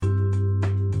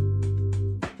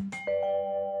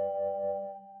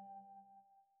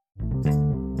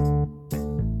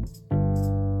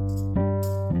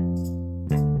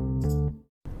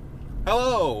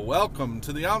Hello, welcome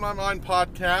to the On My Mind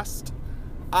podcast.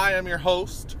 I am your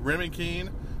host, Remy Keene.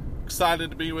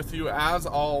 Excited to be with you as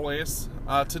always.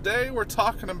 Today we're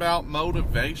talking about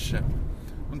motivation.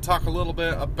 I'm going to talk a little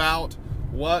bit about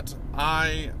what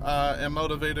I am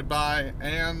motivated by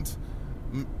and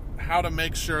how to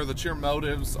make sure that your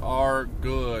motives are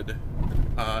good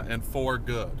and for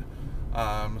good.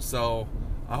 So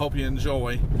I hope you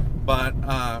enjoy. But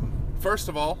first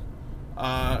of all,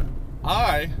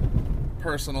 I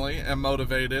personally am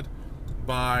motivated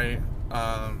by,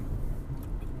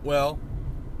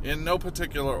 in no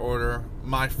particular order,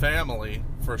 my family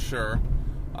for sure,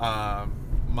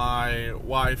 my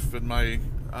wife and my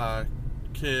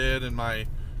kid and my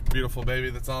beautiful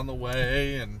baby that's on the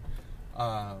way, and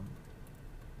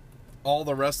all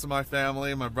the rest of my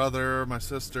family, my brother, my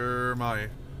sister,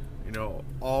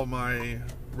 all my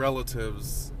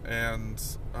relatives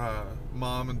and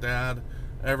mom and dad,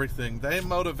 everything. They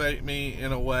motivate me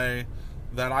in a way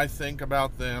that I think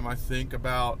about them. I think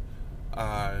about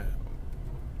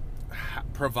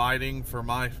providing for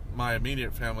my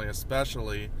immediate family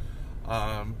especially,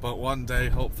 but one day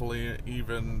hopefully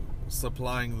even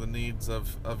supplying the needs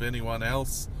of anyone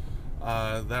else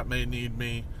that may need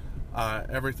me,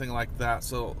 everything like that.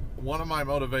 So one of my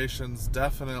motivations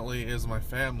definitely is my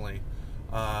family,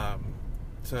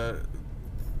 to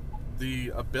the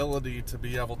ability to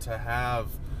be able to have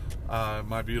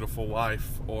my beautiful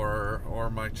wife or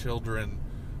my children.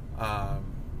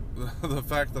 The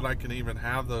fact that I can even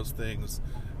have those things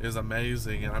is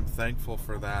amazing, and I'm thankful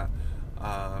for that.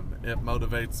 It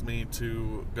motivates me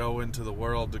to go into the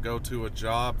world, to go to a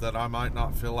job that I might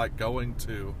not feel like going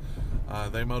to.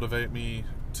 They motivate me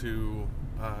to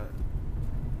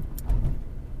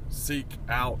seek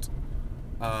out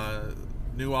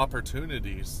new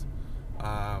opportunities.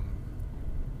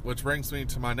 Which brings me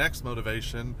to my next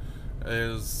motivation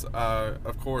is,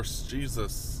 of course,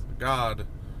 Jesus, God.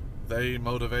 They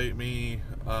motivate me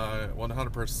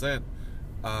 100%.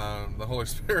 The Holy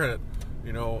Spirit,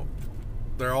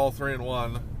 they're all three in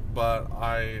one, but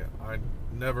I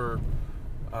never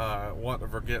want to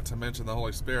forget to mention the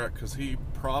Holy Spirit, because He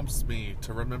prompts me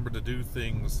to remember to do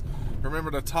things,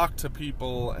 remember to talk to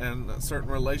people and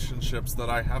certain relationships that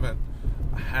I haven't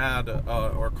had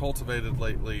or cultivated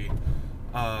lately.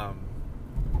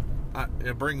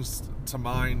 It brings to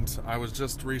mind, I was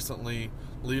just recently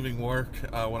leaving work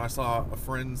when I saw a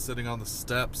friend sitting on the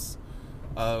steps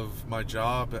of my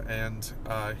job, and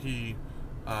he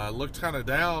looked kind of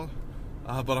down,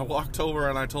 but I walked over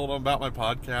and I told him about my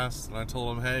podcast, and I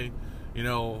told him, hey,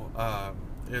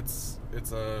 it's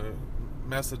a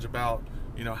message about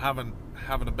having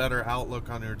a better outlook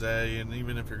on your day, and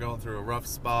even if you're going through a rough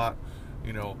spot,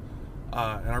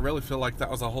 and I really feel like that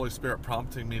was the Holy Spirit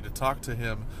prompting me to talk to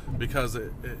him, because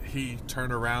he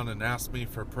turned around and asked me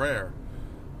for prayer,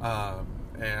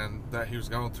 and that he was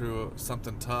going through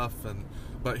something tough,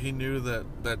 but he knew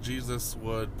that Jesus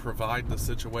would provide the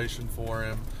situation for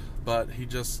him, but he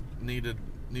just needed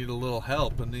a little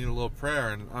help and needed a little prayer.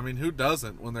 And I mean, who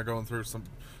doesn't when they're going through some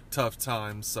tough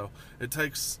times? So it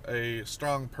takes a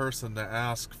strong person to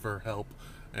ask for help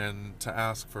and to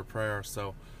ask for prayer.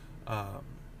 So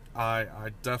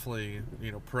I definitely,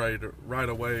 prayed right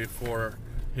away for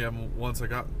him once I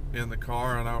got in the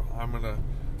car, and I'm going to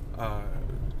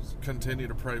continue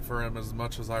to pray for him as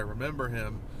much as I remember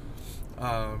him.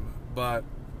 But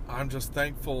I'm just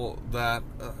thankful that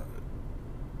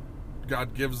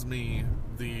God gives me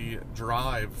the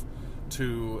drive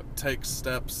to take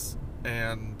steps,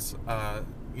 and,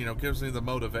 gives me the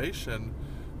motivation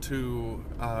to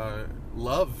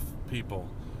love people.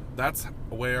 That's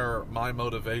where my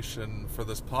motivation for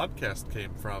this podcast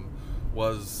came from,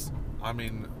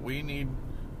 we need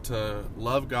to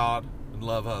love God and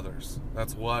love others.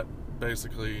 That's what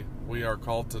basically we are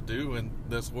called to do in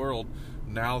this world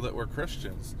now that we're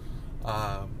Christians.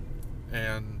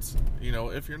 And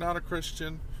if you're not a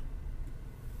Christian,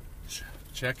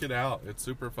 check it out. It's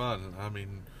super fun.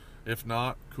 If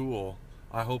not, cool.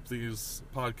 I hope these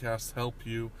podcasts help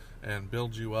you and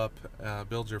build you up,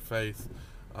 build your faith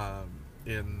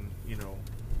in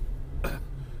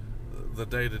the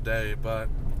day-to-day. But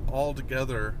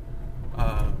altogether,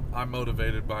 I'm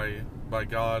motivated by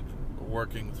God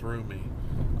working through me.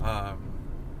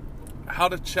 How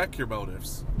to check your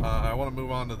motives. I want to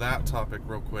move on to that topic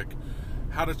real quick.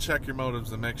 How to check your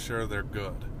motives and make sure they're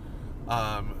good.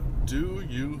 Do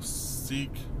you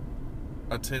seek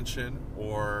attention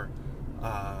or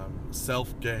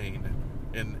self-gain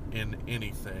in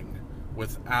anything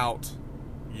without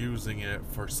using it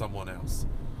for someone else?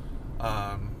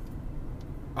 A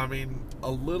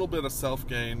little bit of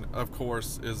self-gain, of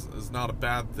course, is not a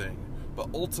bad thing, but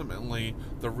ultimately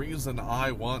the reason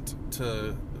I want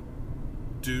to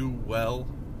do well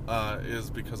is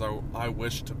because I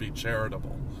wish to be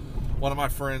charitable. One of my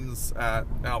friends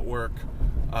at work,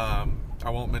 I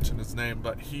won't mention his name,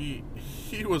 but he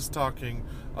was talking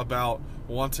about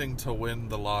wanting to win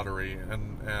the lottery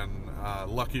and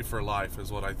lucky for life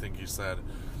is what I think he said.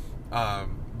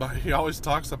 But he always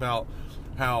talks about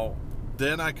how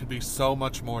then I could be so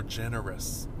much more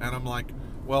generous. And I'm like,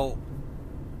 well,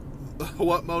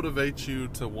 what motivates you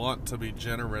to want to be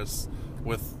generous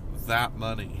with that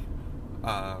money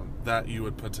that you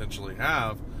would potentially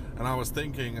have? And I was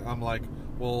thinking, I'm like,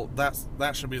 well,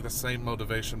 that should be the same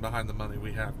motivation behind the money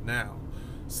we have now.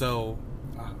 So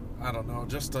I don't know,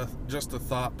 just a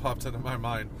thought popped into my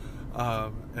mind,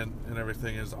 and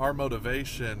everything is our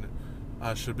motivation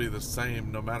should be the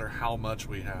same no matter how much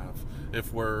we have.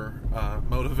 If we're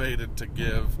motivated to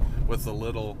give with a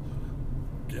little,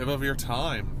 give of your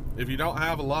time. If you don't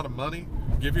have a lot of money,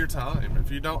 give your time. If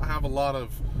you don't have a lot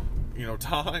of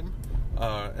time,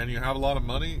 and you have a lot of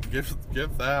money,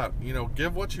 give that.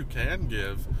 Give what you can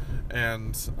give,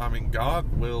 and I mean,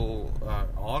 God will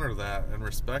honor that and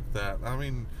respect that. I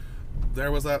mean,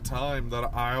 there was that time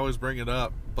that I always bring it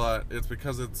up, but it's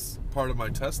because it's part of my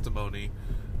testimony,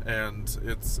 and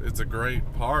it's a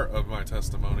great part of my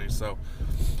testimony. So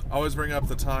I always bring up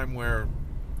the time where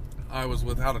I was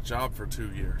without a job for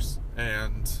 2 years,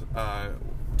 and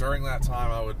during that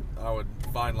time I would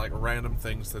find like random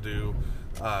things to do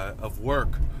of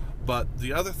work, but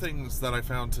the other things that I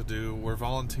found to do were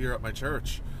volunteer at my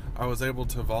church. I was able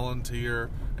to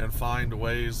volunteer and find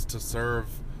ways to serve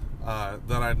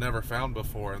that I'd never found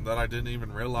before and that I didn't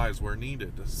even realize were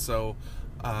needed. So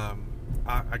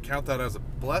I count that as a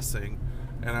blessing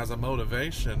and as a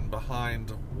motivation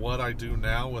behind what I do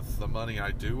now with the money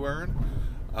I do earn,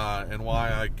 and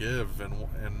why I give.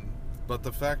 But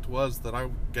the fact was that I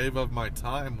gave of my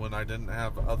time when I didn't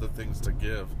have other things to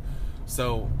give.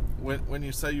 So when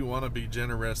you say you want to be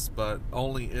generous, but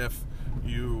only if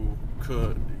you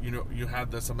could, you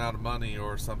had this amount of money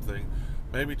or something,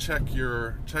 maybe check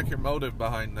your motive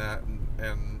behind that,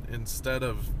 and instead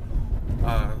of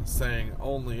saying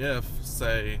only if,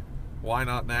 say, why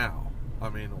not now? I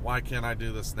mean, why can't I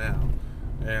do this now?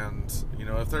 And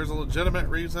if there's a legitimate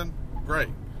reason, great.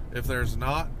 If there's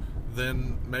not,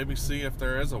 then maybe see if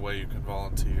there is a way you can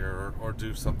volunteer or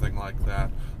do something like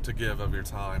that to give of your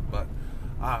time. But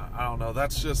I don't know,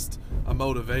 that's just a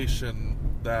motivation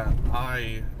that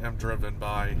I am driven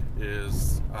by,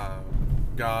 is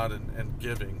God and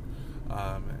giving,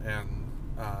 and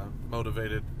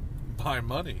motivated by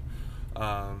money.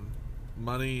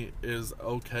 Money is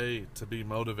okay to be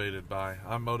motivated by.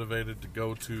 I'm motivated to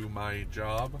go to my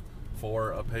job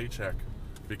for a paycheck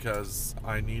because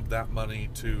I need that money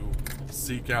to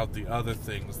seek out the other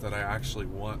things that I actually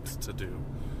want to do.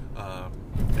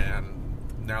 And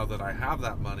now that I have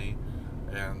that money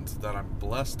and that I'm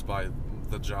blessed by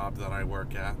the job that I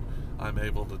work at, I'm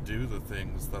able to do the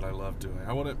things that I love doing.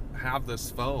 I wouldn't have this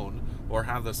phone or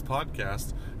have this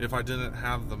podcast if I didn't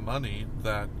have the money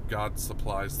that God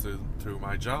supplies through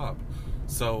my job.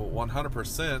 So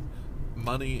 100%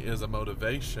 money is a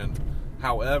motivation.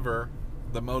 However,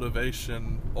 the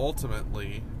motivation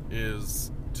ultimately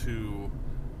is to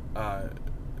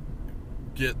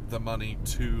get the money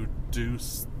to do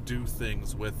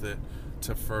things with it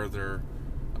to further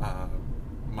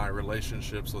my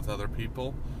relationships with other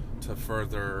people, to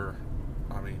further,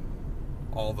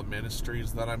 all the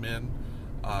ministries that I'm in.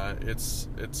 It's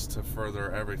to further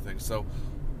everything. So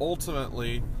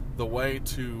ultimately, the way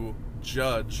to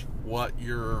judge what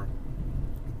your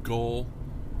goal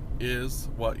is,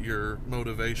 what your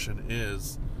motivation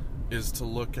is to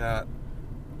look at,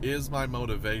 is my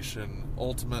motivation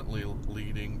ultimately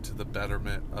leading to the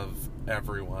betterment of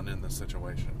everyone in the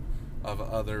situation, of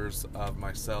others, of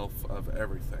myself, of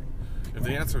everything? If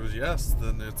the answer is yes,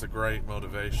 then it's a great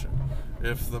motivation.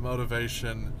 If the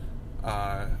motivation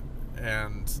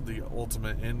and the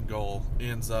ultimate end goal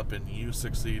ends up in you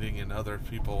succeeding and other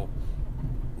people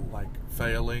like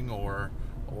failing, or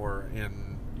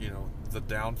in the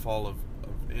downfall of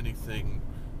anything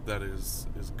that is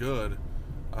good,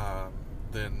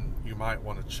 then you might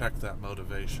want to check that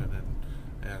motivation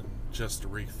and just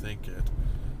rethink it.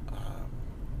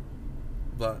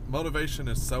 But motivation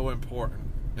is so important.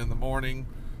 In the morning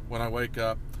when I wake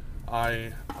up,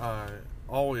 I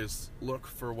always look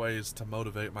for ways to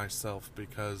motivate myself,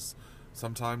 because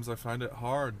sometimes I find it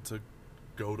hard to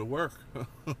go to work.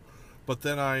 But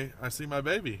then I see my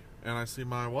baby, and I see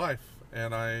my wife,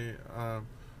 and I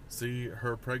see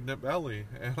her pregnant belly,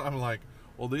 and I'm like,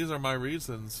 well, these are my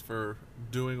reasons for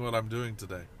doing what I'm doing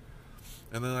today.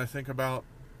 And then I think about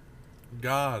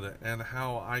God and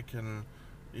how I can,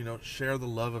 share the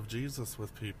love of Jesus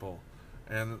with people.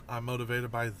 And I'm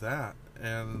motivated by that.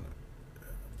 And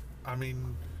I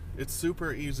mean, it's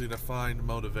super easy to find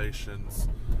motivations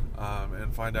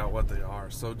and find out what they are.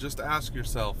 So just ask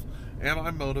yourself, am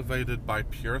I motivated by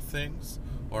pure things,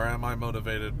 or am I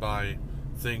motivated by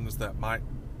things that might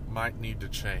need to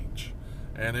change?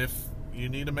 And if you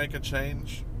need to make a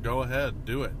change, go ahead,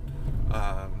 do it.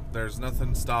 There's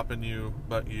nothing stopping you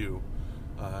but you.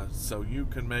 So you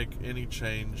can make any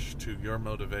change to your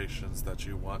motivations that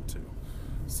you want to.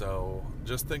 So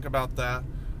just think about that.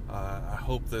 I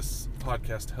hope this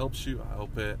podcast helps you. I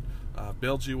hope it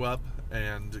builds you up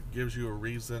and gives you a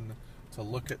reason to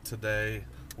look at today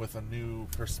with a new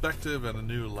perspective and a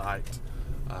new light.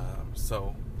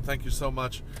 So thank you so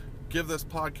much. Give this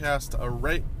podcast a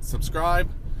rate, subscribe.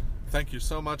 Thank you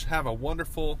so much. Have a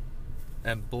wonderful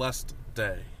and blessed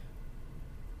day.